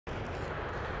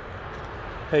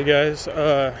Hey guys,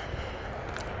 well,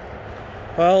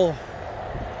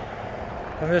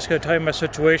 I'm just gonna tell you my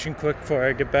situation quick before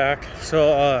I get back.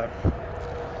 So,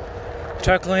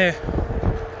 technically,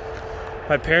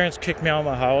 my parents kicked me out of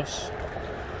my house.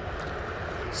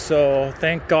 So,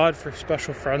 thank God for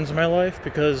special friends in my life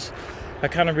because I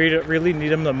kind of really need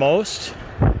them the most.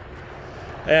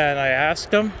 And I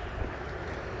asked them.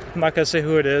 I'm not gonna say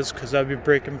who it is because that'd be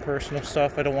breaking personal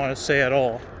stuff I don't want to say at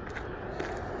all.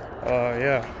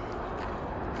 Yeah.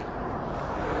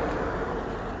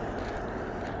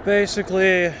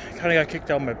 Basically, I kind of got kicked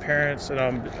out of my parents, and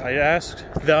I asked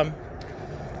them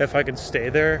if I could stay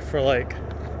there for like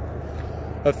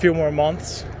a few more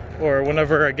months or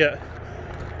whenever I get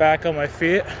back on my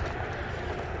feet.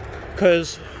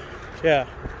 Because, yeah,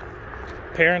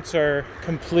 parents are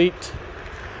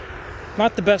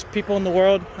not the best people in the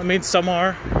world. I mean, some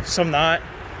are, some not.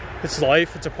 It's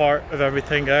life, it's a part of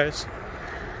everything, guys.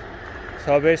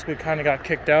 So I basically kind of got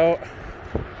kicked out.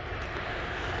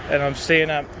 And I'm staying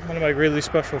at one of my really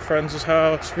special friends'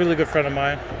 house. Really good friend of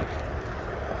mine.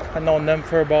 I've known them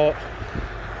for about,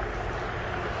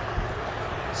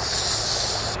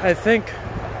 I think,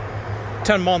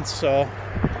 10 months. So,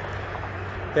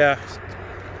 yeah,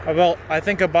 I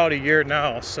think about a year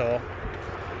now. So,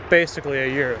 basically a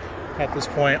year at this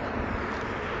point.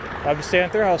 I've been staying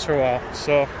at their house for a while.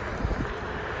 So,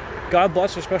 God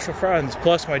bless their special friends.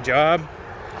 Plus my job.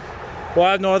 Well,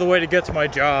 I have no other way to get to my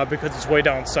job because it's way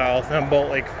down south. And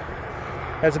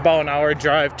it's about an hour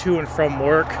drive to and from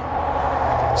work.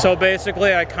 So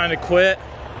basically, I kind of quit.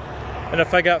 And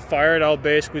if I got fired, I'll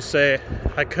basically say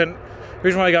I couldn't. The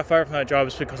reason why I got fired from that job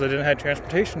is because I didn't have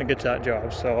transportation to get to that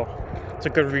job. So it's a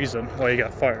good reason why you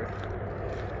got fired.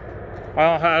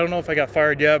 I don't know if I got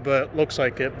fired yet, but it looks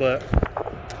like it. But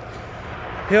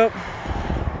yep.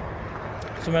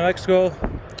 So my next goal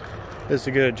is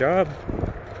to get a job.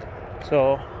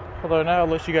 So, other than that, I'll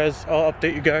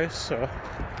update you guys. So,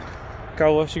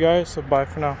 God bless you guys. So, bye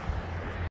for now.